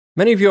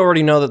Many of you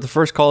already know that the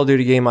first Call of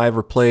Duty game I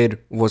ever played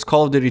was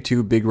Call of Duty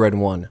 2 Big Red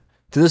 1.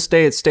 To this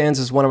day, it stands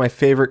as one of my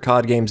favorite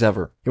COD games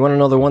ever. You want to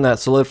know the one that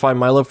solidified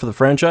my love for the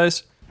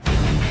franchise?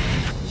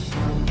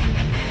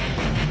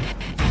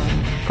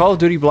 Call of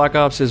Duty Black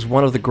Ops is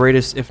one of the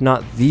greatest, if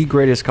not the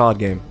greatest COD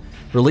game.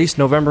 Released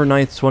November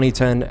 9th,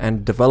 2010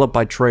 and developed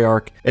by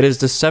Treyarch, it is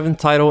the 7th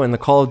title in the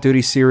Call of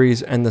Duty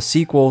series and the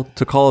sequel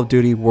to Call of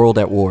Duty World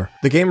at War.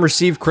 The game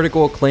received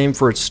critical acclaim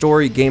for its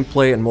story,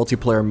 gameplay, and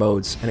multiplayer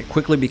modes, and it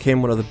quickly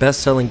became one of the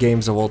best-selling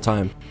games of all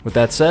time. With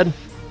that said,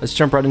 let's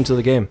jump right into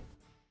the game.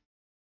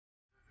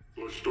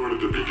 Let's start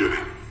at the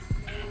beginning.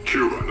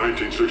 Cuba,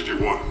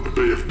 1961, the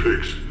Bay of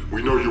Pigs.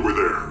 We know you were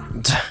there.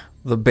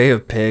 The Bay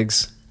of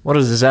Pigs. What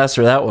a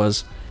disaster that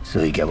was.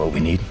 So you get what we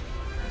need?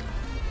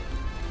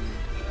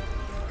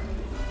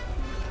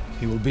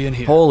 He will be in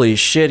here. Holy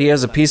shit, he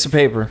has a piece of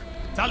paper.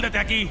 Sáltate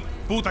aquí,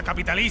 puta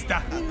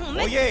capitalista.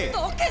 Oye,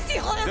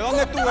 ¿de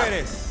dónde tú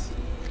eres?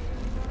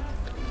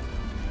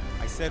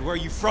 I said, where are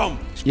you from?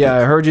 Yeah,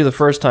 I heard you the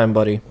first time,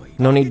 buddy.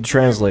 No need to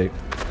translate.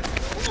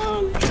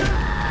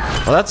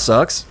 Well, that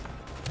sucks.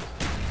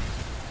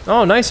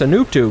 Oh, nice, a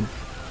noob tube.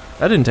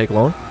 That didn't take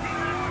long.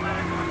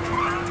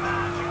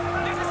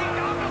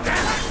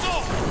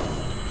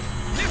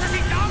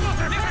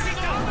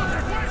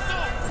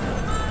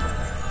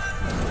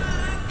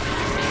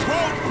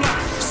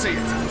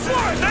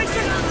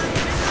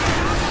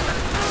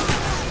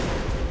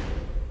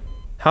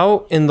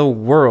 How in the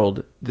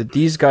world did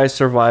these guys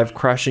survive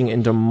crashing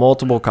into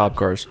multiple cop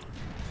cars?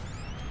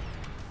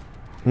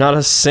 Not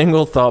a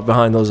single thought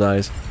behind those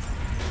eyes.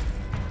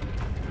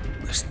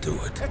 Let's do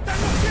it.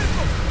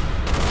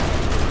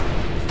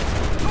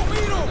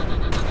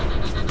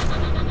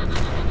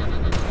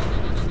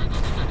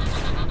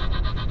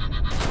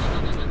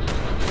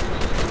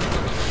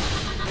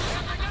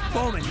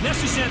 Bowman,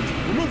 necessary.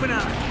 We're moving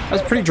on.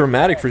 That's pretty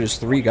dramatic for just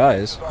 3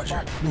 guys.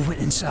 Roger. Move it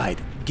inside.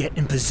 Get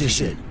in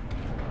position.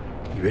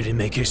 You ready to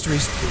make history?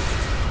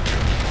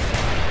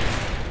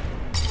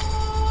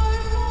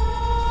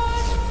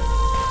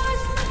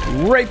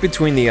 Right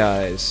between the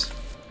eyes.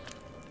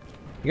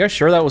 You guys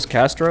sure that was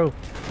Castro?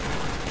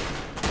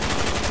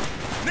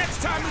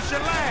 Next time is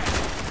your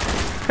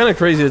last. Kind of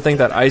crazy to think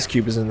that Ice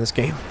Cube is in this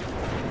game.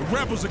 The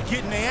rebels are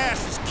getting their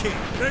asses kicked.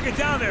 Better get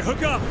down there.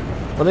 Hook up.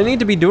 Well, they need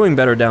to be doing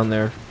better down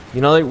there.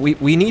 You know,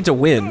 we need to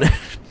win.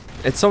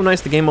 It's so nice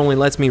the game only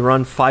lets me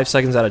run 5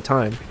 seconds at a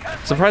time.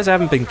 Surprised I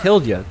haven't been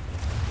killed yet.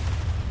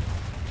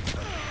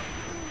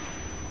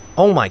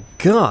 Oh my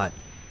god.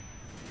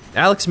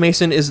 Alex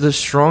Mason is the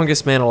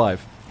strongest man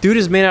alive. Dude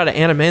is made out of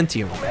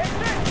adamantium. No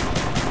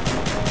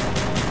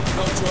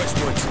choice,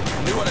 Woods.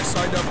 I knew what I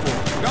signed up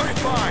for. Got it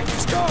fine.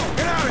 Let's go.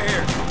 Get out of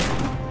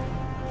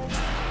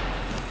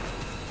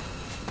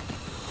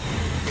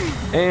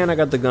here. And I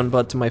got the gun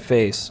butt to my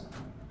face.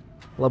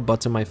 Love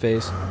butts in my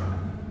face.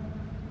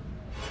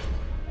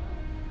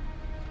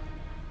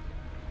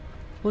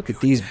 Look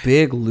at these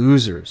big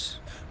losers.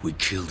 We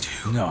killed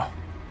you. No.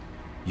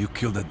 You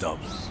killed the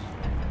doubles.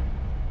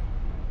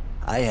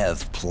 I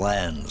have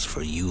plans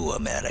for you,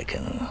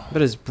 American.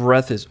 But his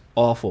breath is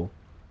awful.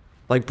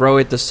 Like bro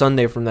ate the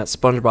sundae from that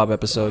SpongeBob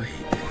episode.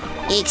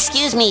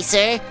 Excuse me,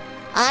 sir.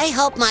 I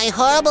hope my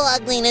horrible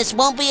ugliness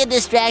won't be a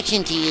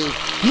distraction to you.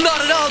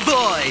 Not at all,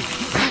 boy!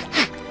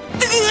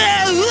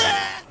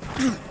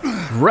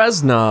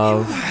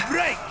 Reznov.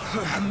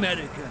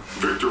 American.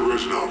 Victor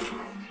Reznov.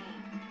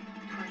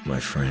 My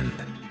friend.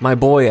 My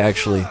boy,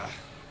 actually.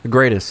 The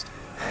greatest.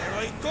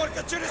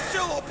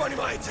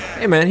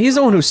 Hey man, he's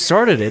the one who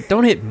started it.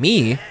 Don't hit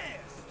me.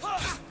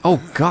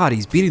 Oh god,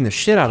 he's beating the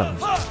shit out of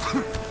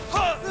him.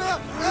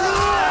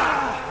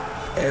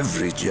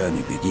 Every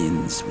journey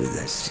begins with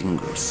a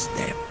single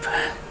step.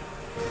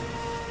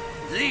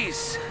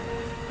 This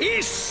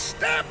is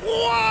step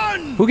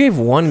 1. Who gave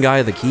one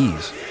guy the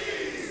keys?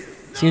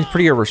 Seems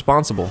pretty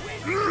irresponsible.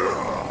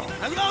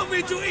 Allow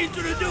me to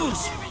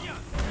introduce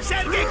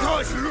Sergei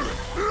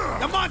Kozin,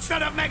 the monster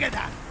of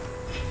Megadon.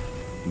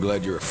 I'm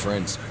glad you're a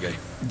friend, Sergey.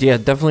 Yeah,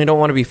 definitely don't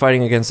want to be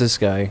fighting against this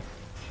guy.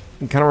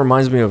 It kind of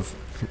reminds me of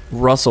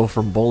Russell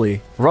from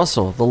Bully.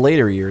 Russell, the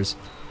later years.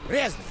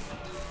 Reznov,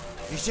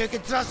 you sure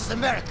can trust us,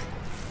 American.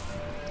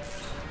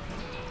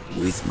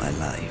 With my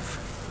life.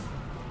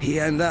 He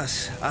and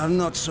us are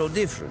not so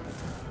different.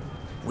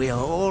 We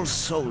are all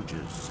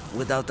soldiers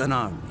without an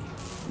army.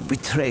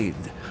 Betrayed,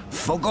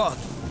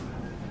 forgotten,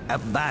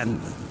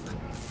 abandoned.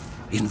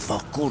 In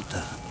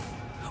Vorkuta,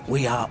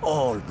 we are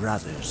all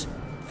brothers.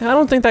 I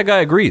don't think that guy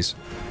agrees.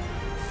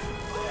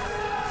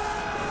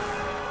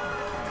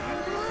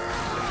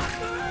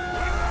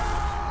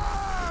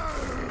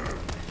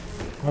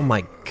 Oh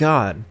my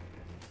god.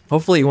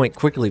 Hopefully he went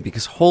quickly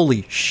because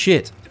holy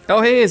shit.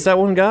 Oh hey, it's that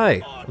one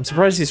guy. I'm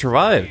surprised he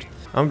survived.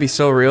 I'm gonna be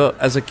so real.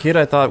 As a kid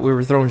I thought we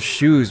were throwing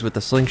shoes with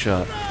the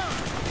slingshot.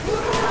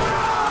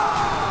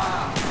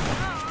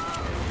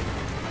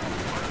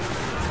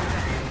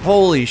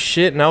 Holy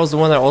shit, and I was the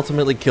one that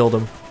ultimately killed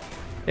him.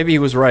 Maybe he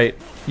was right.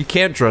 You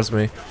can't trust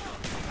me.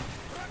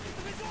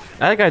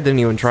 That guy didn't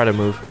even try to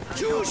move.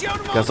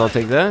 Guess I'll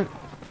take that.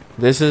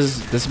 This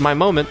is my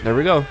moment. There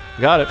we go.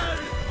 Got it.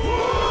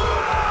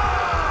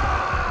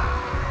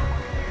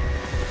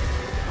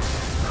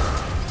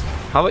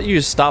 How about you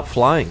just stop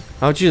flying?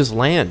 How about you just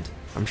land?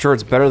 I'm sure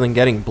it's better than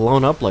getting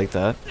blown up like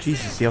that.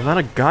 Jesus, the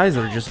amount of guys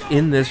that are just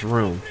in this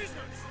room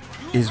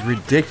is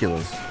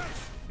ridiculous.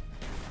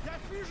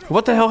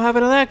 What the hell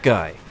happened to that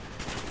guy?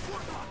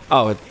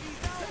 Oh,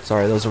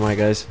 sorry, those are my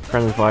guys.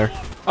 Friendly fire.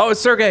 Oh, it's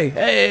Sergey.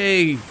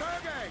 Hey!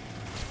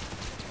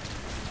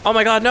 Oh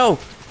my god, no!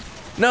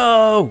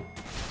 No!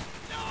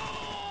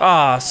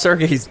 Ah,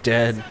 Sergey's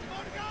dead.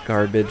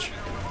 Garbage.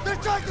 They're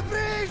trying to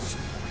breach!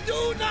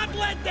 Do not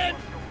let them!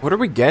 What are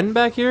we getting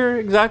back here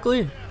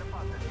exactly?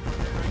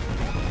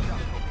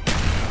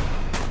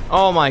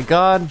 Oh my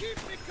god.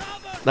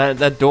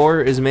 That door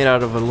is made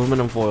out of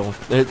aluminum foil.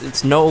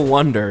 It's no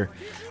wonder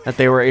that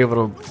they were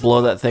able to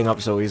blow that thing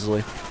up so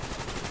easily.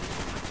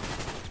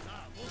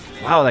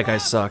 Wow, that guy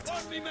sucked.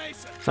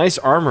 Nice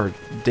armor,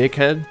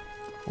 dickhead.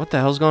 What the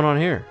hell's going on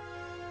here?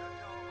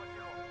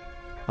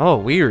 Oh,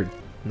 weird.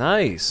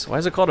 Nice. Why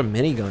is it called a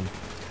minigun?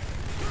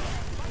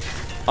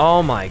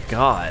 Oh my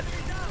god.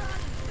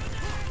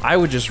 I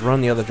would just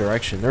run the other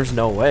direction. There's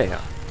no way.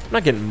 I'm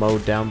not getting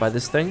mowed down by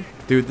this thing.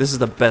 Dude, this is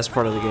the best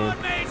part of the game.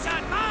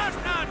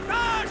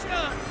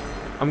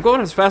 I'm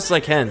going as fast as I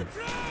can.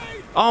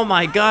 Oh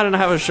my god, and I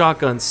have a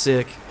shotgun.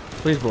 Sick.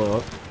 Please blow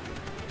up.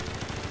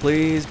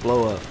 Please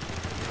blow up.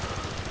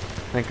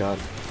 Thank god.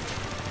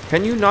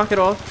 Can you knock it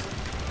off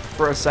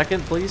for a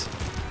second, please?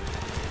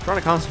 I'm trying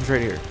to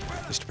concentrate here.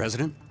 Mr.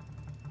 President?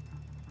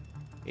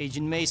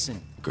 Agent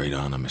Mason. Great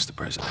honor, Mr.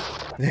 President.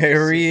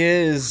 There he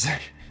is.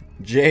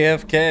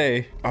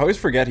 JFK. I always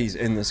forget he's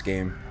in this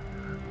game.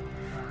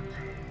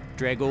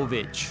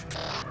 Dragovich.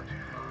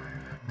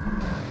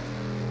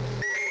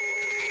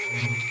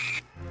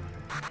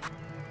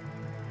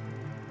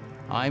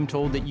 I'm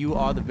told that you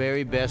are the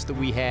very best that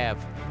we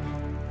have.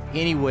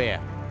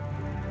 Anywhere.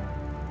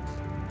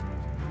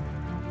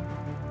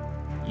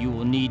 You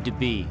will need to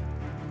be.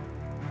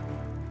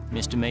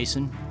 Mr.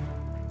 Mason,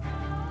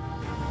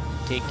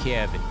 take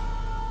care of it.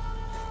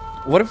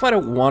 What if I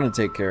don't want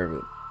to take care of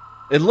it?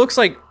 It looks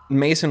like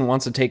Mason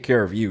wants to take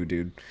care of you,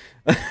 dude.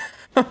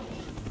 No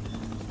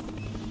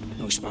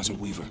response on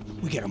Weaver.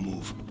 We gotta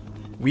move.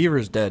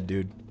 Weaver's dead,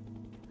 dude.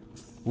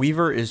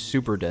 Weaver is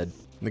super dead.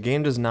 The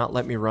game does not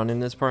let me run in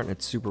this part, and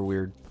it's super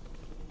weird.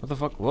 What the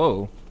fuck?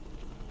 Whoa.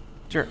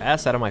 Get your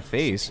ass out of my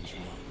face.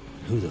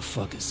 Who the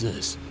fuck is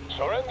this?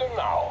 Surrender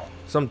now.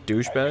 Some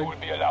douchebag? You will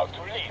be allowed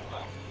to leave.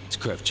 It's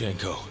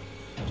Kravchenko.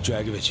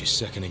 Dragovich is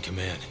second in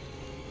command.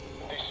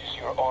 This is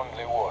your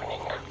only warning.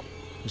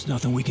 There's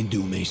nothing we can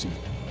do, Mason.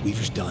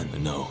 Weaver's done.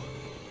 No.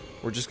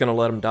 We're just gonna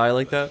let him die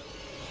like that?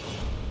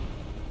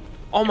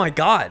 Oh my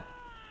god!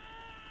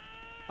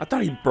 I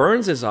thought he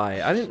burns his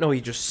eye. I didn't know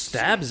he just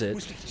stabs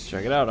it.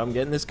 Check it out, I'm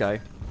getting this guy.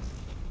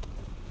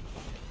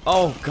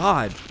 Oh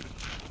god.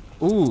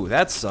 Ooh,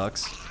 that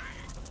sucks.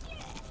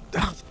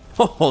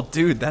 Oh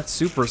dude, that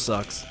super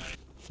sucks.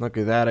 Look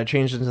at that, I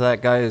changed into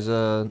that guy's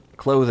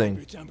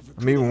clothing.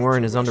 I'm even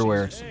wearing his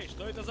underwear.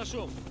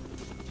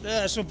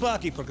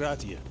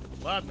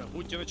 Ладно,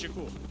 будьте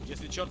начеку.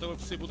 Если чертовы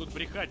псы будут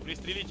брехать,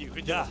 пристрелите их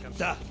и дело с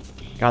концом.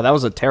 God, that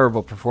was a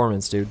terrible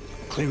performance, dude.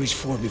 Clear each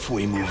floor before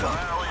we move on.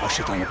 I'll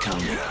shut down the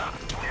counter.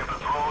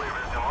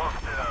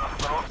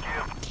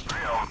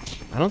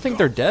 I don't think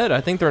they're dead.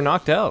 I think they're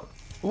knocked out.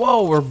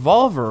 Whoa,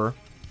 revolver.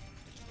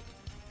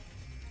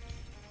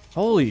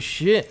 Holy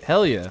shit,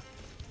 hell yeah.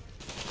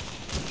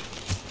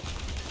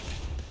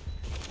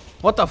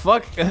 What the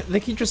fuck? They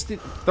keep just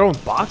throwing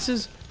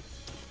boxes?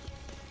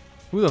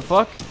 Who the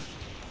fuck?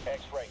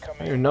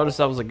 I didn't even notice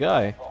that was a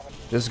guy.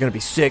 This is gonna be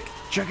sick.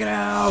 Check it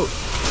out!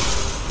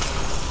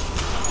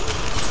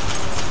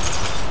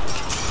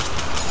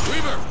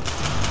 Weaver!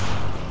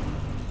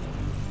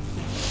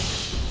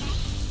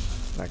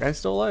 That guy's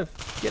still alive.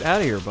 Get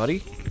out of here,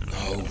 buddy.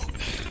 No.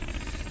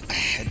 I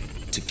had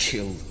to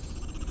kill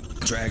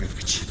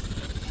Dragovich.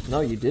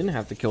 No, you didn't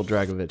have to kill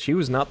Dragovich. He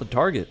was not the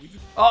target.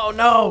 Oh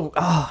no!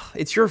 Ah,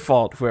 it's your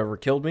fault, whoever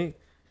killed me.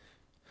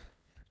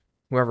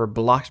 Whoever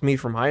blocked me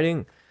from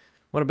hiding.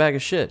 What a bag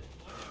of shit.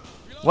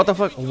 What the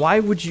fuck? Why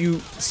would you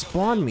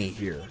spawn me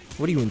here?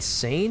 What are you,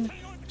 insane?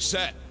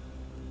 Set.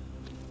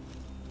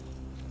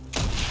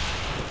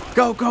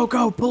 Go, go,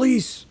 go,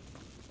 police!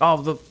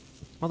 Oh,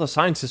 the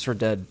scientists are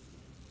dead.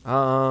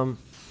 You're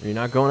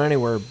not going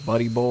anywhere,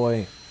 buddy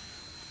boy.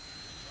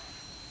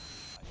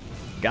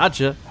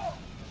 Gotcha.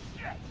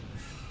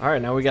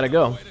 Alright, now we gotta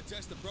go.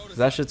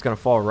 That shit's gonna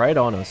fall right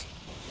on us.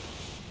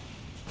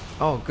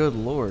 Oh, good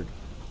lord.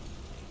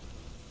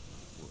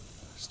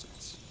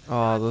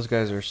 Oh, those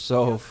guys are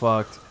so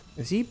fucked.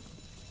 Is he...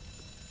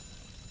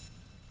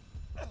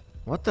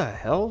 What the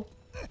hell?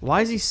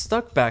 Why is he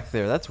stuck back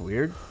there? That's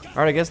weird.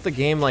 Alright, I guess the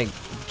game, like,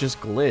 just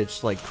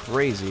glitched like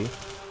crazy.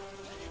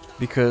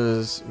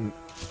 Because...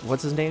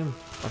 What's his name?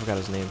 I forgot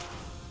his name.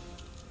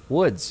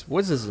 Woods.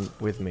 Woods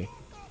isn't with me.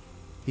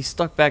 He's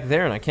stuck back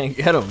there and I can't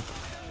get him.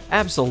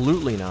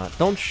 Absolutely not.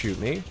 Don't shoot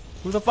me.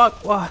 Who the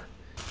fuck? What?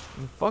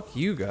 Fuck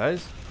you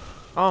guys.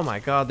 Oh my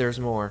god, there's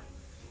more.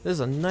 This is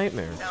a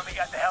nightmare. Now we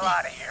got the hell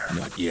out of here.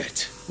 Not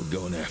yet. We're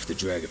going after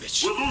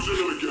Dragovich. We're losing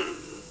him again.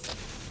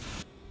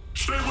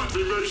 Stay with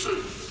me,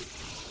 Mason.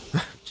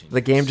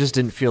 The game just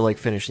didn't feel like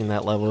finishing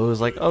that level. It was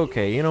like,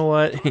 okay, you know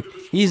what?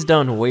 He's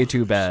done way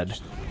too bad.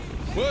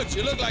 Woods,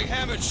 you look like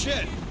hammered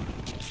shit.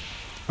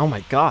 Oh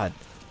my god.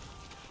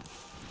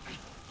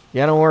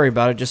 Yeah, don't worry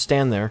about it. Just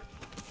stand there.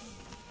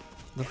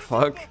 The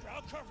fuck?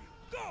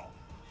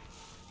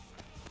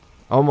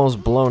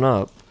 Almost blown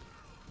up.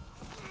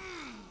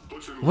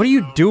 What are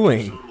you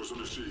doing?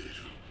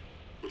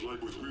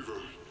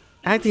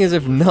 Acting as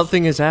if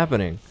nothing is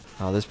happening.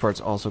 Oh, this part's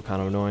also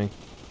kind of annoying.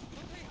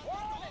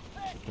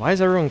 Why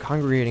is everyone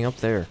congregating up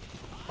there?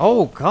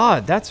 Oh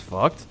god, that's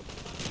fucked.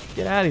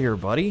 Get out of here,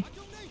 buddy.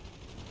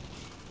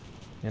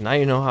 And now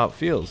you know how it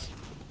feels.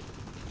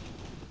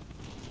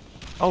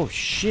 Oh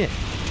shit.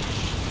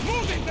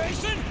 Moving,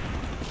 Mason!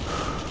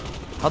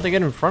 How'd they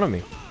get in front of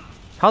me?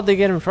 How'd they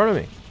get in front of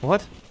me?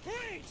 What?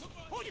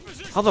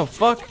 How the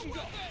fuck?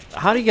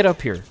 How do you get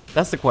up here?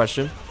 That's the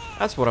question.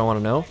 That's what I want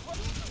to know.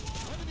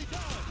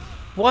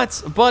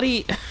 What?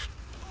 Buddy?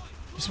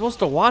 You're supposed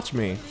to watch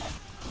me.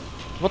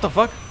 What the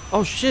fuck?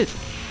 Oh shit.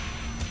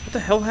 What the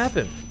hell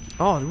happened?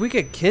 Oh, did we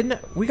get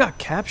kidnapped? We got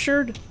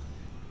captured?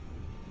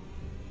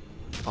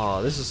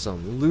 Oh, this is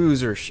some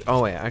loser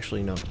oh wait,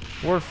 actually no.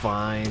 We're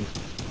fine.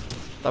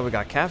 Thought we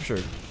got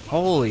captured.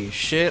 Holy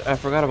shit, I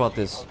forgot about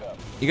this.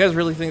 You guys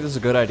really think this is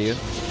a good idea?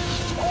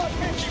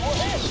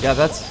 Yeah,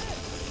 that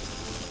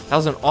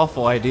was an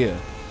awful idea.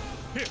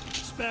 Here,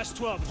 Spaz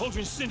 12, hold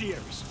your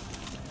incendiaries.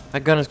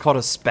 That gun is called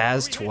a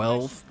Spaz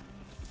 12.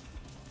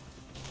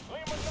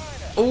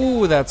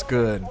 Ooh, that's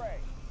good.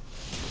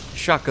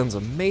 Shotgun's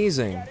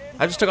amazing.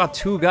 I just took out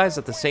 2 guys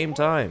at the same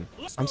time.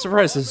 I'm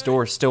surprised this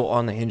door is still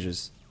on the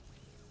hinges.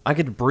 I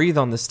could breathe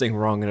on this thing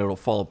wrong and it'll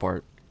fall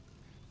apart.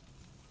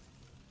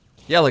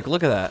 Yeah, like,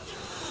 look at that.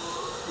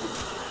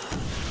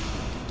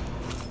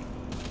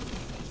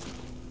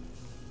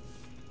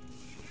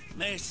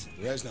 Mason.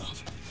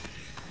 Reznov,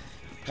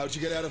 how'd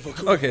you get out of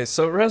Vancouver? Okay,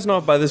 so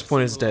Reznov by this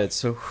point is dead,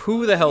 so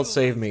who the hell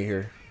saved me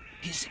here?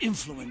 His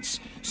influence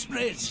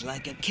spreads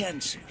like a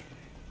cancer.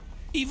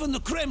 Even the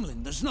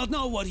Kremlin does not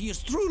know what he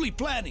is truly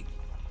planning.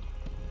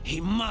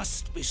 He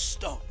must be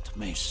stopped,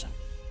 Mason.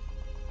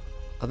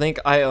 I think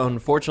I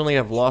unfortunately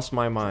have lost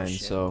my mind,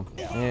 so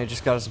yeah, I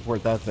just gotta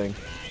support that thing.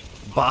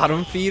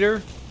 Bottom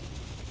feeder?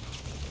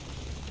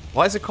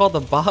 Why is it called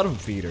the bottom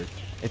feeder?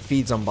 It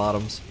feeds on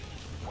bottoms.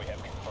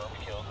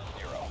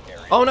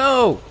 Oh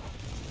no!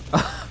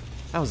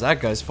 That was that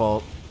guy's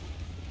fault.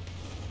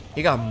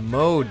 He got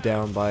mowed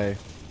down by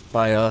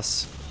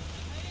us.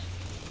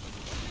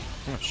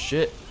 Oh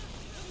shit.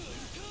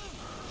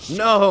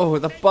 No,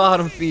 the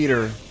bottom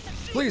feeder.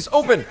 Please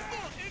open!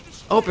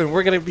 Open,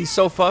 we're gonna be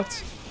so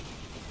fucked.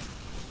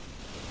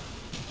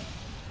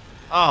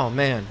 Oh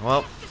man,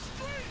 well,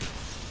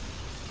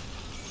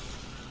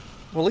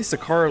 at least the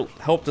car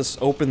helped us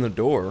open the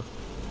door.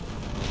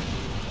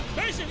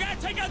 Mason,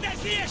 gotta take out that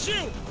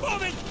CSU!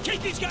 Move it!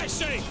 Keep these guys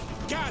safe!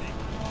 Got it!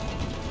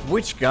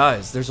 Which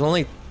guys?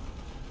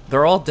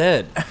 They're all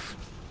dead.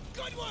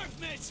 Good work,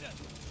 Mason!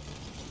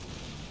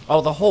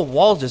 Oh, the whole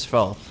wall just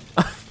fell.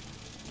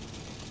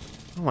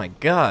 Oh my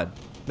god.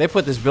 They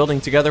put this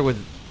building together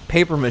with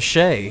paper mache.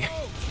 Get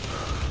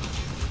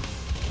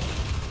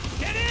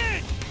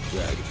in!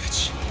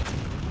 Dragovich.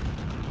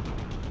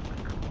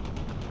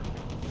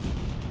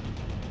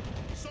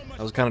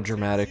 That was kind of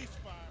dramatic.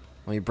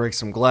 When you break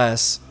some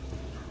glass.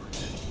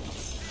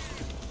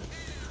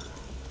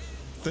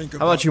 How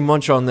about you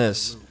munch on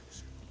this?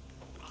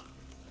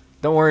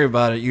 Don't worry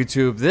about it,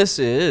 YouTube. This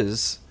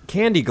is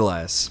candy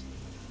glass.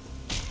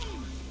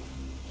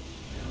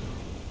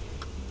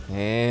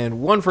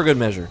 And one for good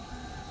measure.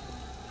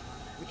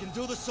 We can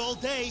do this all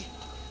day.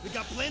 We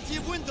got plenty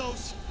of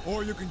windows.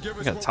 Or you can give us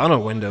We got a what ton we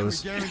of want, and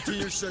windows. we guarantee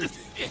your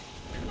safety.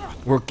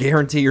 We'll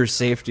guarantee your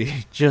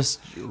safety. Just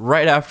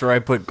right after I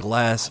put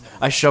glass,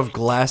 I shoved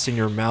glass in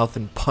your mouth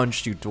and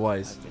punched you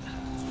twice.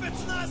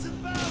 Spetsnaz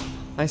inbound!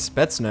 Nice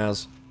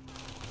Spetsnaz.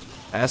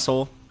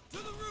 Asshole.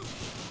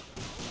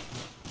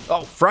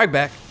 Oh, frag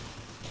back.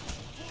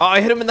 Oh,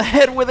 I hit him in the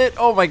head with it.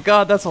 Oh my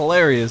god, that's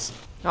hilarious.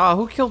 Ah,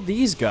 who killed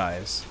these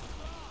guys?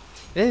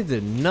 They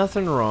did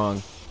nothing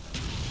wrong.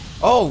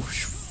 Oh,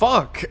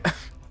 fuck.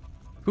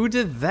 Who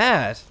did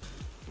that?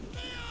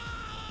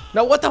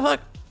 No, what the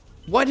fuck?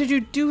 Why did you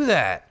do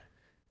that?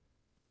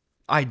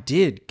 I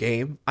did,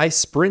 game. I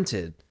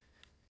sprinted.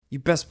 You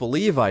best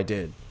believe I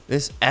did.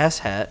 This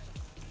asshat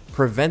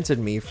prevented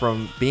me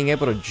from being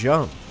able to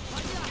jump.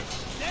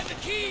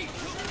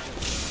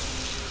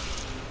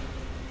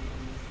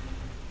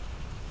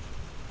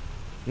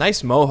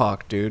 Nice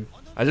mohawk, dude.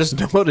 I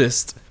just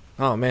noticed.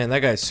 Oh man, that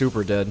guy's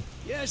super dead.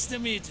 Yes,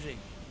 Dmitri.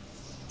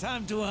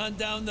 Time to hunt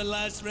down the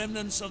last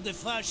remnants of the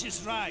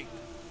fascist right.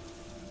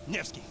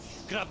 Nevsky,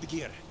 grab the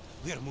gear.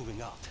 We are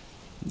moving out.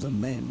 The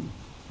men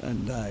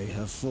and I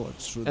have fought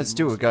through. Let's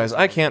do it, guys.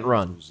 I can't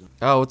run.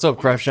 Oh, what's up,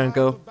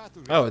 Kravchenko?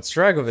 Oh, it's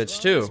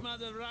Dragovich, too.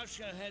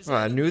 Oh,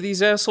 I knew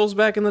these assholes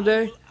back in the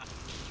day.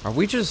 Are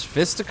we just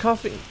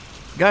fisticuffing?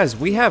 Guys,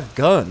 we have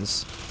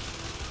guns.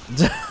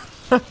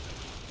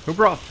 Who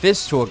brought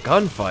fists to a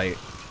gunfight?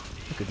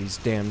 Look at these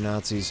damn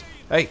Nazis.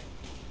 Hey!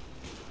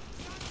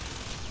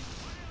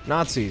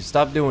 Nazis,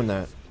 stop doing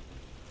that.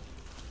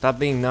 Stop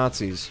being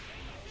Nazis.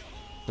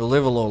 You'll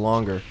live a little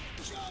longer.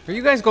 Are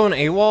you guys going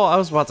AWOL? I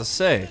was about to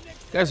say.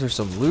 You guys are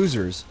some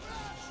losers.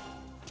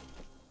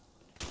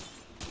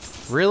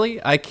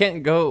 Really? I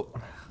can't go...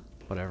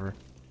 Whatever.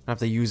 I have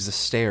to use the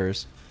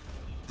stairs.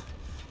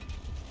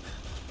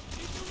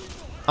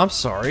 I'm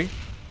sorry.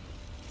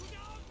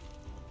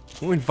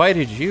 Who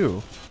invited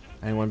you?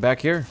 Anyone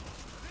back here?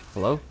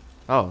 Hello?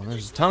 Oh,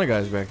 there's a ton of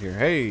guys back here.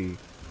 Hey.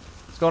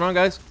 What's going on,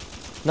 guys?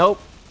 Nope.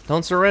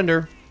 Don't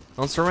surrender.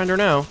 Don't surrender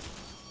now.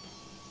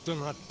 Do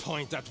not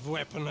point that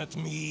weapon at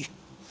me.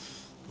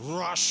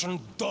 Russian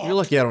dog. You're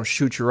lucky I don't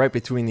shoot you right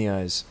between the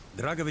eyes.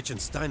 Dragovich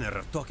and Steiner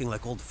are talking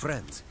like old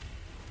friends.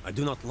 I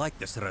do not like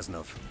this,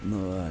 Reznov.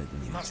 No, I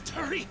don't. You must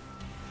hurry.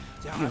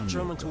 There are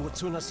Germans who would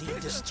sooner see you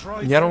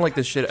destroyed. Yeah, I don't like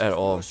this shit at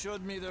all.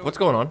 What's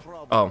going on?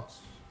 Oh.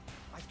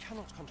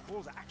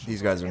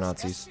 These guys are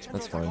Nazis.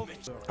 That's fine.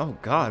 Oh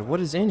god,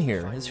 what is in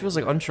here? This feels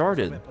like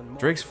Uncharted.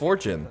 Drake's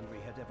Fortune.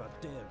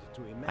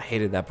 I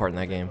hated that part in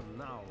that game.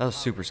 That was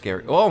super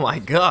scary. Oh my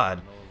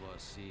god.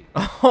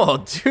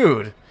 Oh,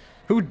 dude.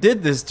 Who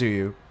did this to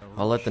you?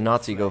 I'll let the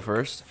Nazi go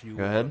first.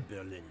 Go ahead.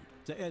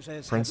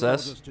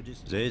 Princess?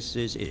 This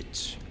is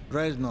it.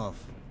 Reznov,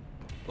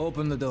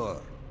 open the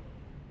door.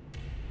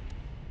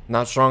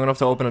 Not strong enough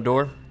to open a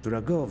door?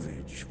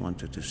 Dragovich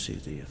wanted to see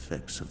the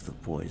effects of the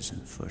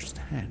poison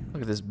firsthand.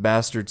 Look at this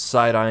bastard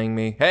side-eyeing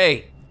me.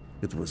 Hey!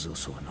 It was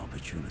also an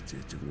opportunity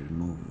to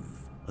remove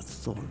a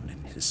thorn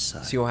in his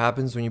side. See what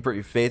happens when you put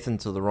your faith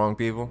into the wrong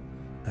people?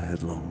 I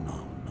had long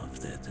known of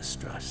their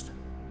distrust.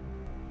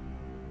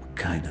 What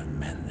kind of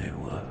men they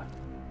were.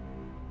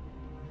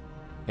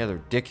 Yeah,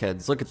 they're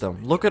dickheads. Look at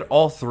them. Look at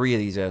all three of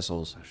these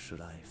assholes.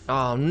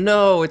 Oh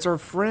no, it's our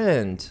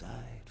friend.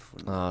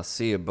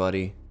 See ya,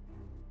 buddy.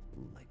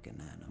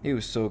 He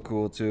was so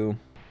cool too.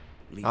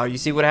 Oh, you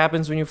see what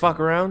happens when you fuck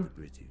around?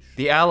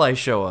 The allies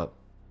show up.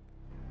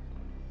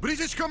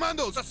 British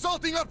commandos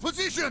assaulting our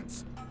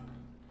positions!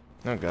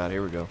 Oh god,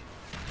 here we go.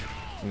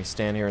 Let me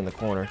stand here in the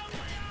corner.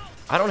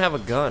 I don't have a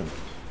gun.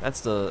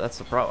 That's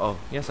the problem. Oh,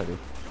 yes I do.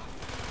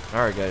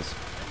 Alright guys.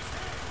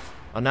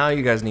 Oh, now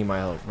you guys need my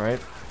help, right?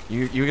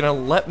 You're gonna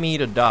let me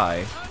to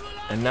die.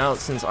 And now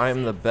since I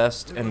am the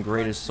best and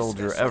greatest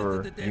soldier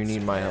ever, you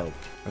need my help.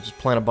 I'll just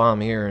plant a bomb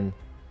here and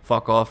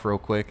fuck off real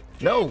quick.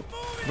 No!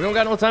 We don't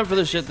got no time for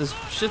this shit. This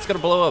shit's gonna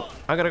blow up.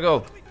 I gotta go.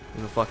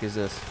 Who the fuck is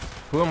this?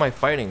 Who am I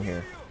fighting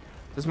here?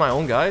 This is my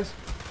own guys?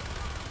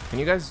 Can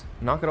you guys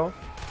knock it off?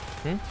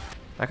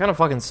 That kind of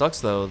fucking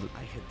sucks though.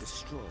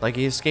 Like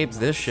he escapes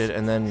this shit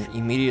and then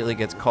immediately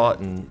gets caught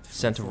and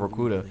sent to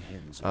Vorkuta.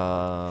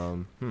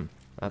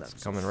 That's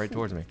coming right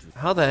towards me.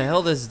 How the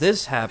hell does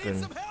this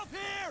happen?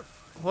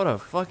 What a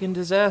fucking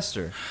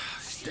disaster.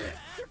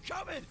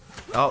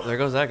 Oh, there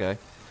goes that guy.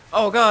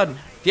 Oh god,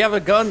 do you have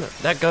a gun?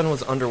 That gun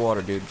was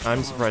underwater, dude.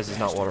 I'm surprised it's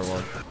not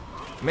waterlogged.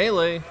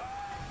 Melee.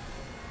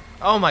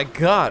 Oh my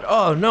god.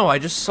 Oh no, I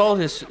just saw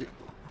his...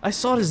 I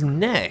saw his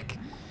neck.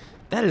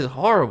 That is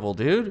horrible,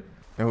 dude.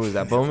 And who was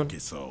that, Bowman?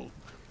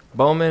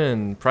 Bowman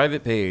and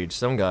Private Page,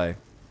 some guy.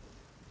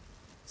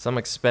 Some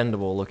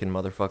expendable looking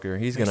motherfucker.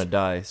 He's gonna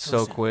die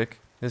so quick.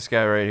 This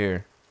guy right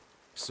here.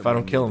 If I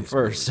don't kill him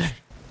first.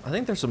 I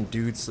think there's some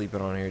dudes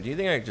sleeping on here. Do you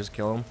think I could just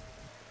kill him?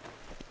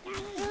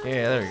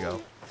 Yeah, there you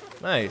go.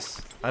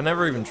 Nice. I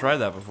never even tried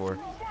that before.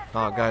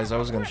 Oh, guys, I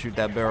was gonna shoot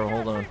that barrel.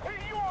 Hold on.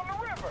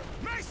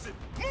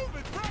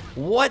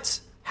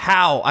 What?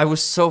 How? I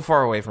was so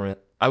far away from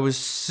it. I was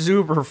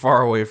super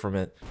far away from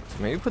it.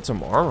 Maybe put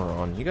some armor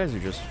on. You guys are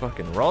just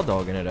fucking raw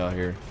dogging it out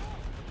here.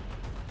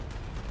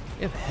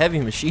 You have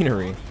heavy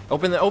machinery.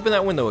 Open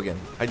that window again.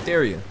 I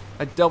dare you.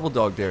 I double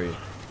dog dare you.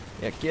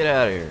 Yeah, get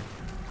out of here.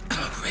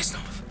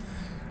 Reznov,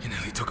 you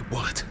nearly took a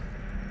bullet.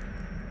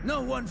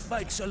 No one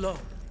fights alone.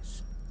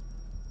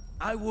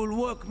 I will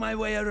work my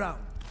way around.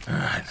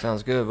 Alright.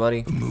 Sounds good,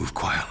 buddy. Move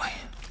quietly.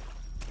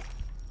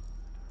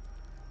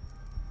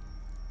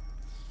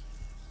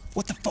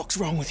 What the fuck's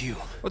wrong with you?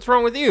 What's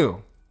wrong with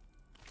you?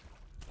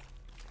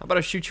 How about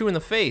I shoot you in the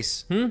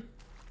face?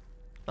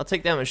 I'll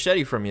take that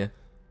machete from you.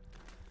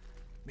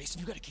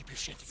 Mason, you gotta keep your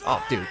shit together.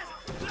 Oh, dude.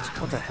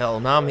 What the hell?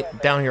 Now I'm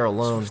down here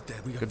alone.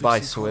 Goodbye,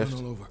 Swift.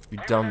 You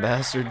dumb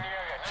bastard.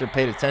 Should have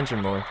paid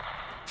attention more.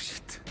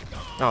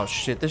 Oh,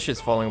 shit. This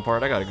shit's falling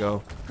apart. I gotta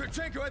go. I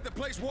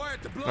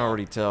can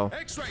already tell.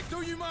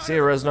 See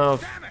ya,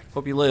 Reznov.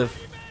 Hope you live.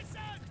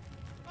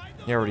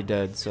 You're already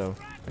dead, so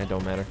it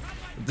don't matter.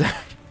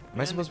 Am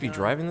I supposed to be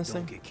driving this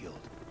thing?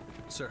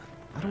 Sir.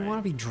 I don't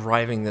want to be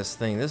driving this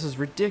thing. This is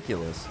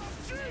ridiculous.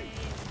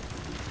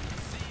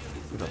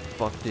 Who the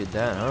fuck did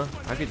that, huh?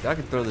 I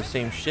could throw the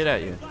same shit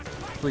at you.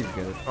 Please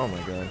get it. Oh my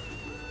god.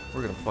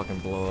 We're gonna fucking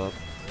blow up.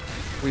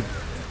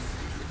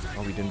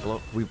 Oh, we didn't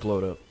blow. We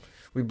blowed up.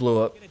 We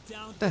blew up.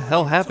 What the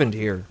hell happened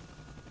here?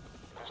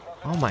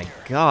 Oh my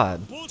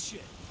god. This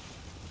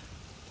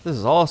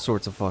is all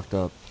sorts of fucked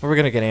up. We're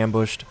gonna get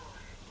ambushed.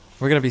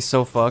 We're gonna be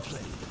so fucked.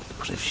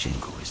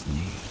 Kravchenko is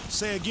near.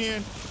 Say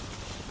again.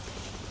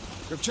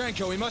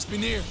 Kravchenko, he must be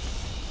near.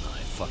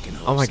 I fucking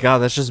hope Oh my god,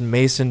 that's just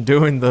Mason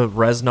doing the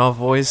Reznov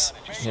voice.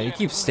 Yeah, he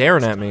keeps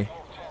staring at me.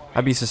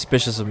 I'd be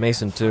suspicious of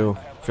Mason too.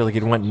 I feel like he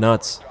went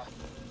nuts.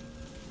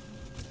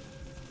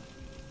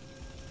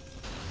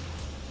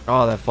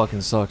 Oh, that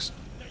fucking sucks.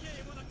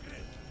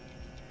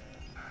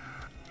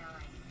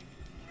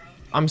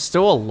 I'm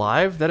still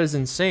alive? That is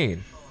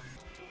insane.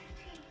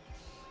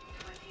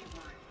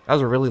 That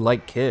was a really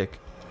light kick.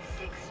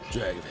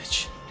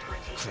 Dragovich,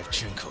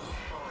 Kravchenko.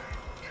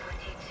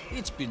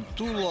 It's been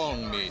too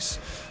long, miss.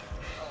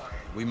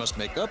 We must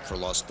make up for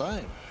lost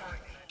time.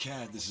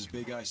 CAD, this is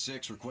Big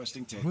I-6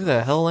 requesting takeoff. Who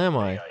the hell am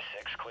I?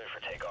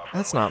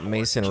 That's not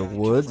Mason or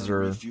Woods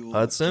or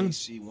Hudson.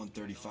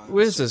 Who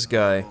is this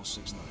guy?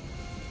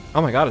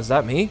 Oh my god, is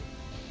that me?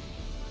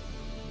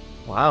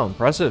 Wow,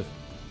 impressive.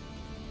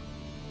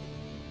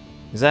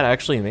 Is that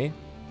actually me?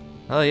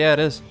 Oh yeah, it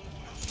is.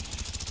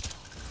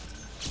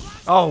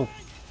 Oh!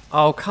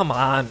 Oh, come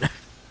on.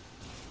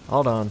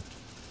 Hold on.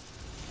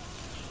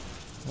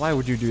 Why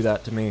would you do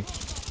that to me?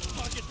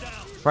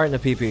 Right in the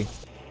pee-pee.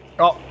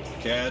 Oh!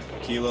 CAD,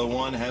 Kilo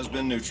 1 has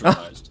been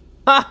neutralized.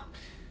 Ha!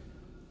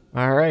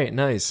 Alright,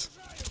 nice.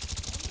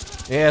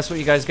 Yeah, that's what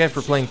you guys get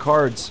for playing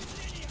cards.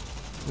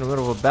 In the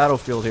middle of a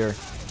battlefield here.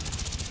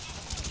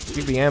 You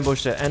could be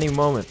ambushed at any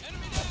moment.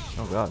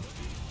 Oh god.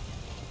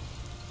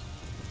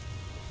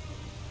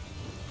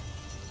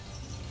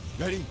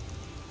 Ready?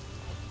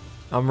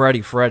 I'm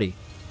ready, Freddy.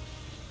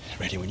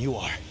 Ready when you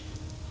are.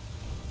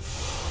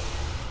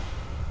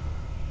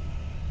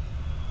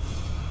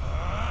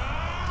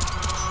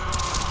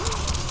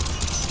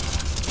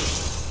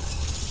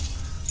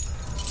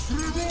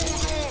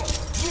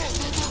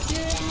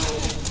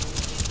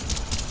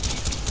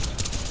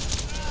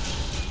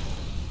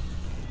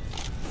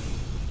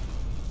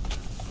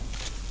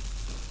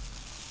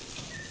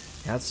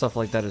 Yeah, stuff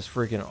like that is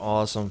freaking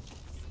awesome.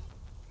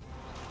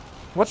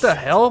 What the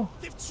hell?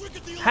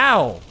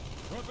 How?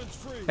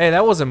 Hey,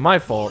 that wasn't my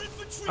fault.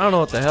 I don't know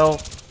what the hell.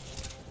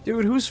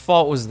 Dude, whose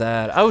fault was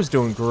that? I was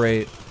doing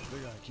great.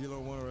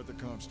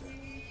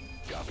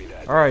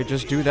 Alright,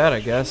 just do that, I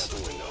guess.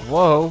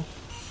 Whoa.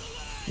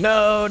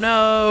 No,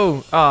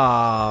 no!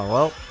 Ah,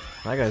 well,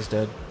 that guy's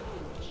dead.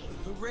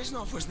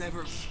 Reznov was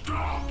never...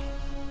 Stop!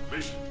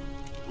 Mason,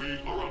 we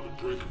are on the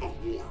brink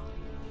of war.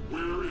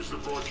 Where is the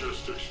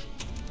broadcast station?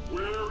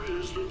 Where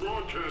is the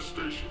broadcast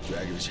station?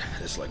 Dragovich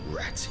had us like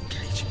rats in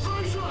cages.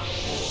 Mason! We're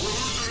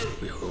losing him!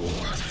 We are all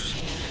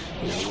brothers.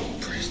 We are all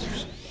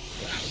prisoners.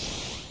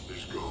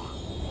 He's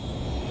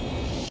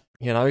gone.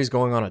 Yeah, now he's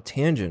going on a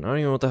tangent. I don't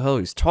even know what the hell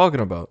he's talking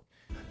about.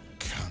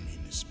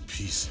 Communist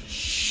piece of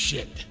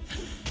shit.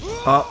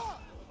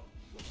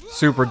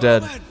 Super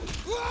dead.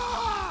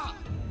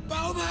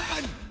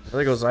 Bowman!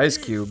 There goes Ice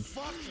Cube.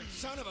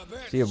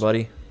 See ya,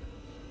 buddy.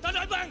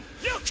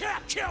 You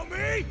can't kill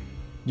me!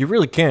 You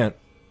really can't.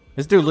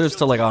 This dude lives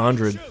to like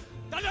 100.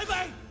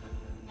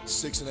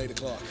 6 and 8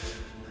 o'clock.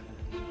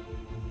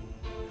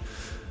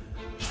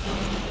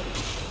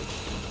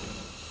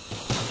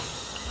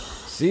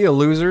 See ya,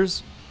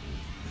 losers.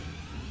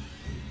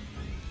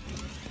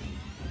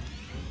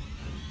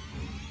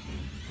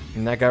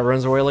 And that guy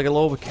runs away like a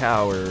little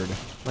coward.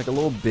 Like a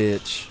little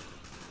bitch.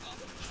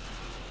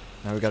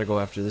 Now we gotta go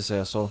after this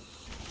asshole.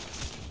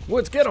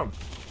 Woods, get him!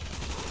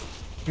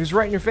 He was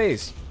right in your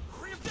face.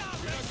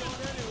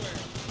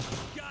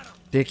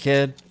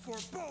 Dickhead.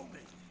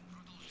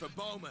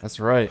 That's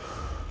right.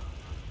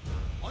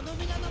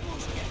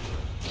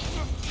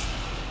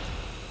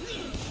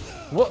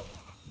 What?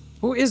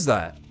 Who is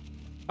that?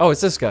 Oh, it's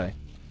this guy.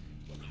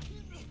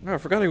 Oh, I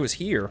forgot he was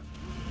here.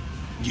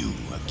 You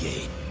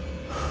again.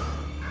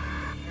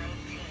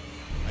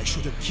 I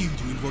should have killed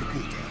you in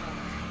Vorkuta.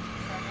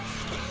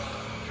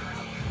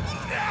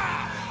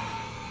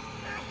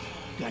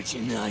 Got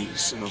you now, you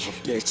son of a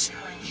bitch.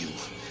 You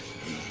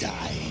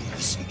die.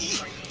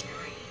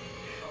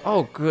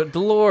 Oh, good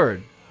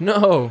lord.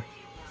 No.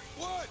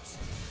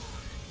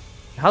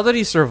 How did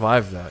he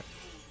survive that?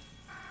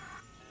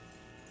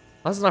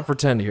 Let's not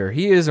pretend here.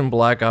 He is in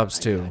Black Ops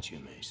 2.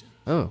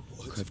 Oh.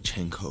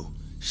 Kravchenko,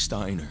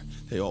 Steiner,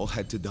 they all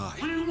had to die.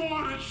 We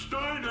wanted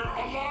Steiner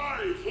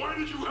alive! Why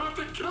did you have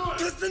to kill him?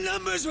 Because the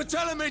numbers were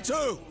telling me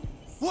to!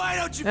 Why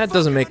don't you That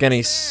doesn't make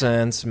any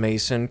sense,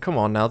 Mason. Come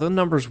on now. The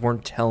numbers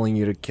weren't telling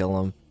you to kill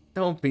him.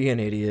 Don't be an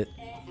idiot.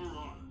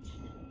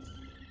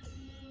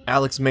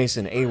 Alex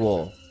Mason,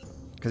 AWOL.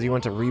 Because he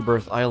went to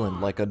Rebirth Island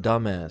like a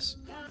dumbass.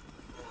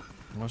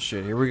 Oh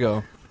shit, here we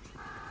go.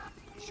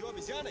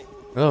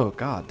 Oh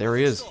god, there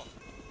he is.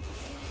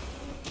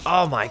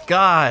 Oh my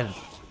god!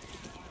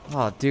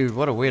 Oh dude,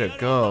 what a way to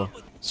go.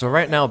 So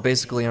right now,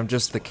 basically, I'm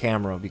just the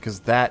camera,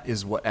 because that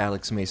is what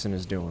Alex Mason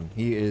is doing.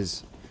 He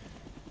is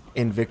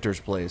in Victor's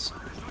place.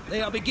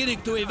 They are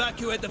beginning to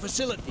evacuate the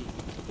facility.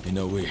 They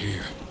know we're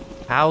here.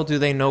 How do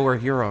they know we're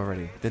here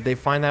already? Did they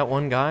find that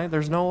one guy?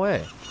 There's no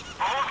way.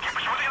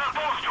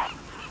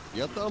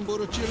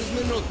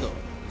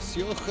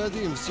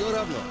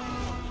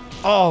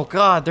 Oh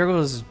god, there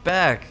goes his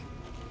back.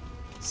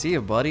 See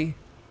ya, buddy.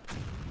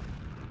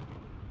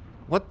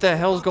 What the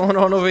hell's going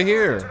on over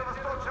here?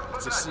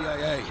 It's the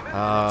CIA.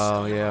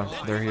 Oh, yeah,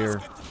 they're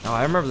here. Oh,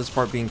 I remember this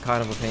part being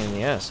kind of a pain in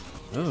the ass.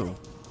 Ooh,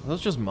 are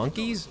those just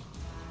monkeys?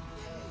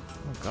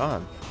 Oh,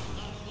 God.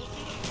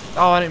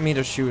 Oh, I didn't mean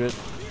to shoot it.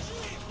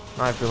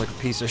 I feel like a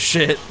piece of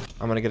shit.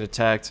 I'm gonna get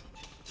attacked.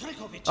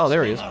 Oh,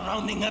 there he is.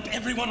 Rounding up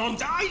everyone on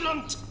the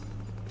island.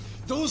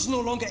 Those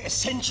no longer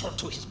essential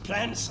to his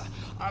plans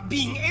are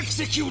being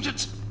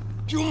executed.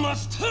 You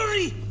must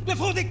hurry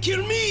before they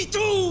kill me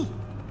too.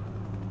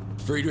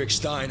 Friedrich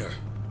Steiner.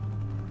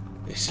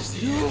 This is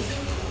the end.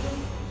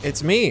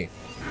 It's me.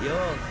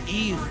 Your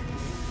evil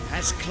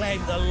has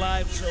claimed the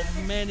lives of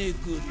many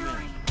good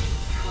men.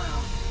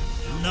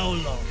 No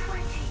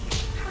longer.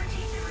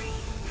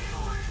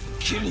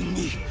 Killing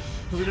me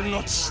will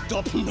not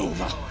stop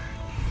Nova.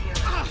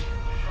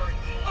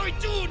 I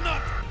do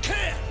not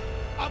care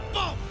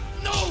about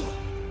Nova.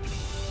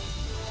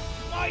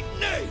 My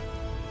name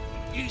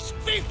is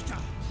Victor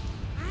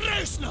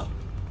Reznov.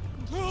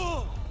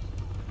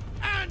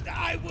 And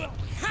I will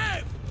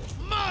have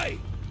my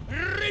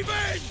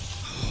revenge.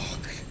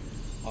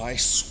 I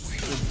swear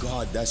to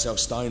God, that's how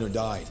Steiner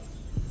died.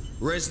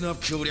 Reznov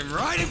killed him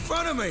right in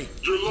front of me.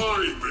 You're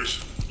lying,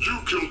 Mason. You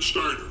killed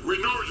Steiner. We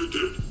know you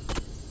did.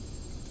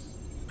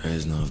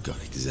 Reznov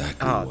got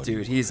exactly Oh, what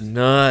dude, he's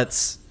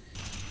nuts.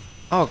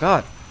 Oh,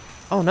 God.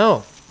 Oh,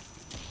 no.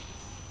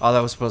 Oh,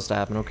 that was supposed to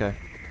happen. Okay.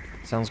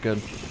 Sounds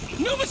good.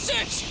 Nova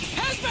 6!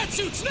 Hazmat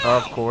suits now!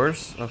 Of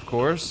course. Of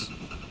course.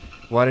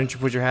 Why didn't you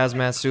put your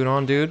hazmat suit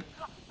on, dude?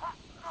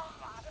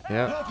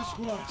 Yeah.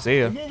 See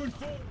ya.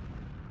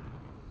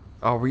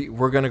 Oh,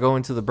 we're gonna go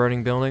into the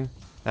burning building?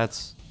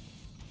 That's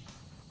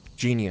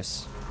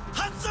genius.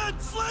 Hudson,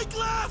 flank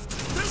left!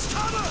 There's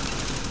cover!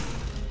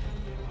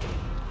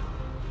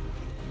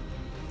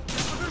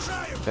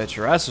 Bet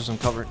your ass isn't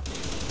covered.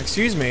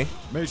 Excuse me.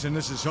 Mason,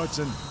 this is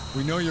Hudson.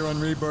 We know you're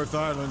on Rebirth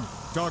Island.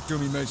 Talk to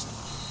me, Mason.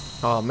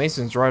 Oh,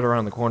 Mason's right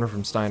around the corner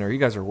from Steiner. You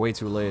guys are way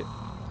too late.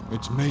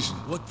 It's Mason.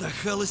 What the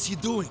hell is he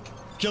doing?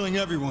 Killing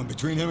everyone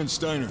between him and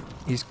Steiner.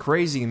 He's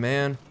crazy,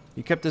 man.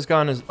 You kept this guy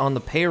on the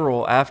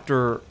payroll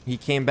after he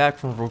came back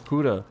from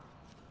Vorkuta.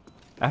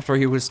 After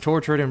he was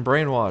tortured and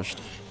brainwashed.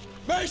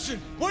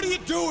 Mason, what are you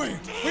doing?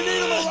 We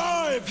need him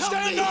alive!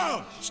 Stand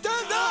down!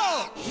 Stand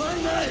down! My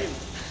name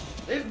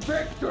is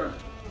Victor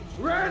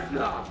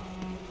Reznov,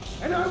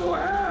 and I will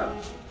have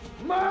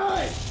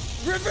my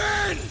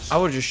revenge! I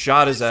would've just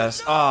shot his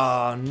ass.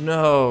 Ah,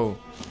 no.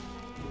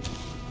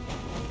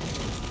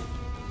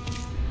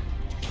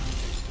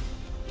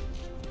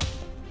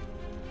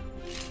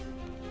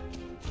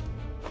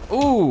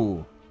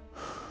 Ooh.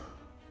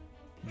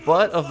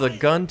 Butt of the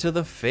gun to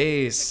the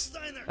face.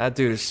 That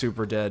dude is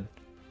super dead.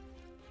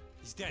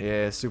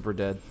 Yeah, super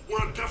dead.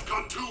 We're at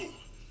DEFCON 2.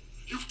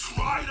 You've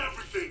tried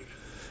everything.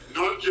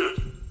 Not yet.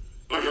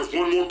 I have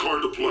one more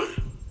card to play.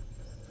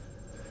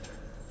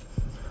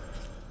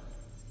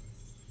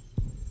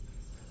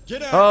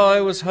 Get out! Oh,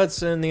 it was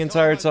Hudson the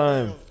entire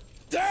time.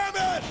 Damn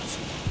it!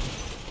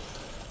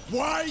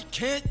 Why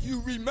can't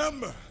you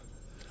remember?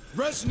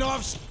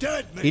 Reznov's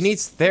dead, Mason. He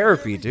needs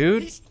therapy,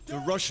 dude. The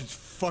Russians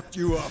fucked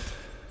you up.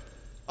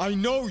 I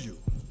know you.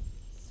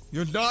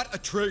 You're not a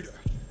traitor.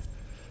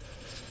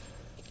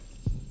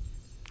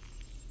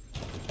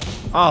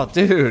 Oh,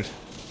 dude.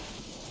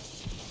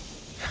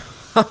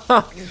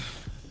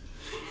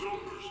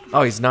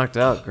 Oh, he's knocked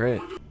out.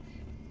 Great.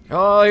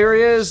 Oh, here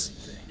he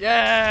is.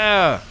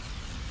 Yeah.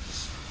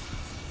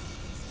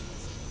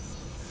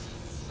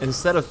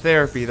 Instead of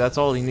therapy, that's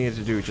all he needed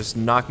to do. Just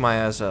knock my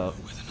ass out.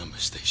 Where the number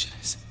station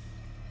is.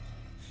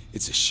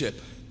 It's a ship.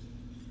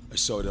 I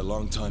saw it a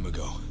long time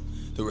ago.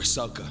 The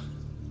Rusalka.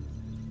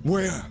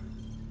 Where?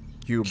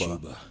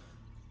 Cuba.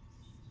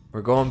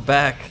 We're going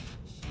back.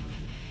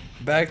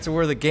 Back to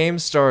where the game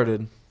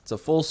started. It's a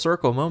full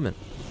circle moment.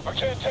 I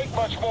can't take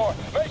much more.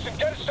 Mason,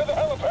 get us to the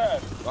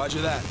helipad.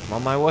 Roger that. I'm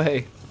on my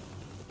way.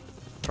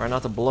 Try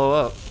not to blow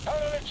up. Out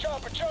of the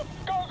chopper, jump.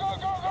 Go, go, go,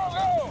 go,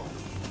 go.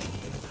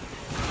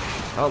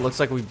 Oh, it looks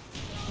like we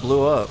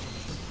blew up.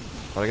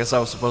 But I guess that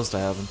was supposed to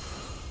happen.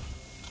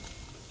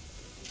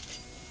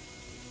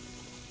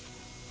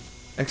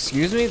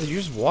 Excuse me? Did you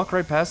just walk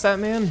right past that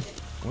man?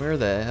 Where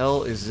the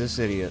hell is this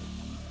idiot?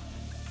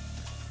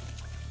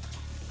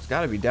 It's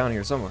gotta be down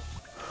here somewhere.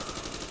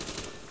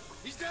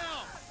 He's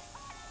down.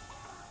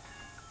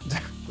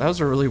 That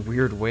was a really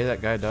weird way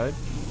that guy died.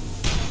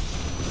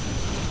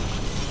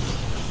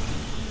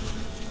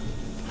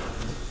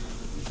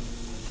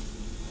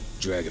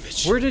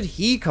 Dragovich. Where did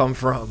he come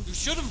from? You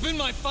should have been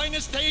my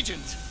finest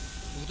agent. It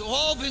would have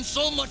all been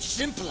so much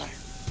simpler.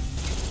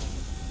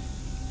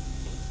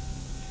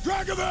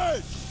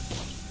 Dragovich!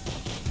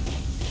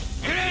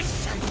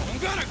 Yes! I'm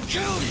gonna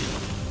kill you!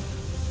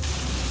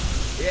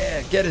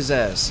 Yeah, get his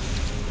ass.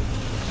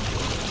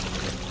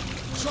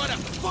 Try to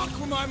fuck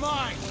with my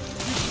mind!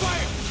 You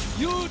fire!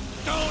 You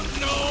don't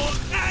know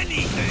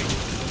anything!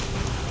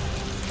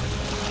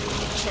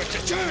 Try to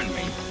turn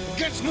me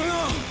against my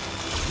own!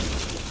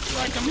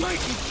 Try to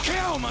make me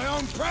kill my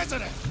own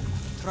president!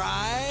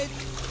 Tried?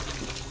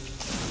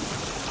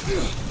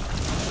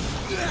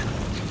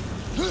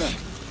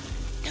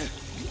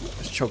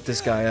 Let's choke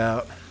this guy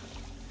out.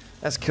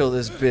 Let's kill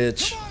this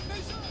bitch.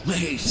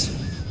 Mace,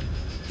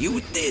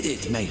 you did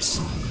it, Mace.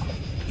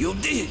 You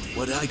did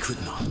what I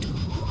could not.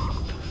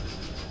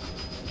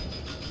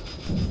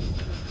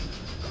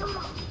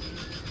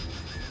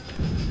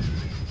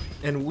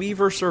 And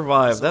Weaver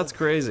survived. That's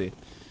crazy.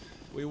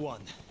 We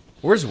won.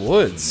 Where's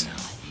Woods?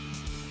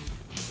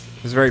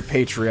 It's a very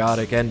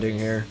patriotic ending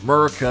here.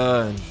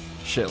 America and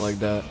shit like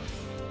that.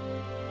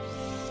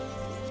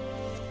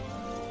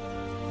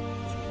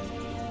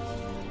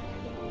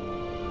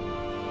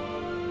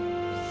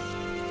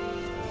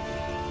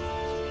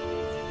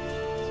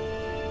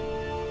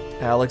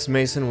 Alex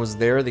Mason was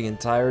there the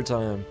entire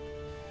time.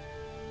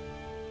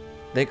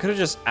 They could have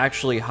just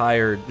actually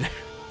hired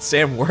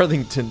Sam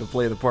Worthington to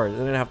play the part. They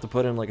didn't have to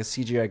put in like a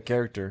CGI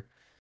character.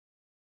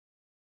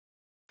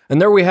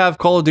 And there we have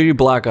Call of Duty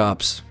Black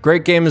Ops.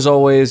 Great game as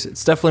always.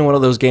 It's definitely one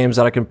of those games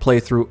that I can play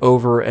through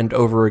over and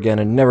over again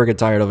and never get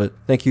tired of it.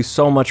 Thank you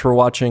so much for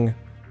watching.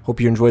 Hope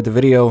you enjoyed the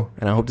video,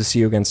 and I hope to see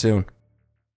you again soon.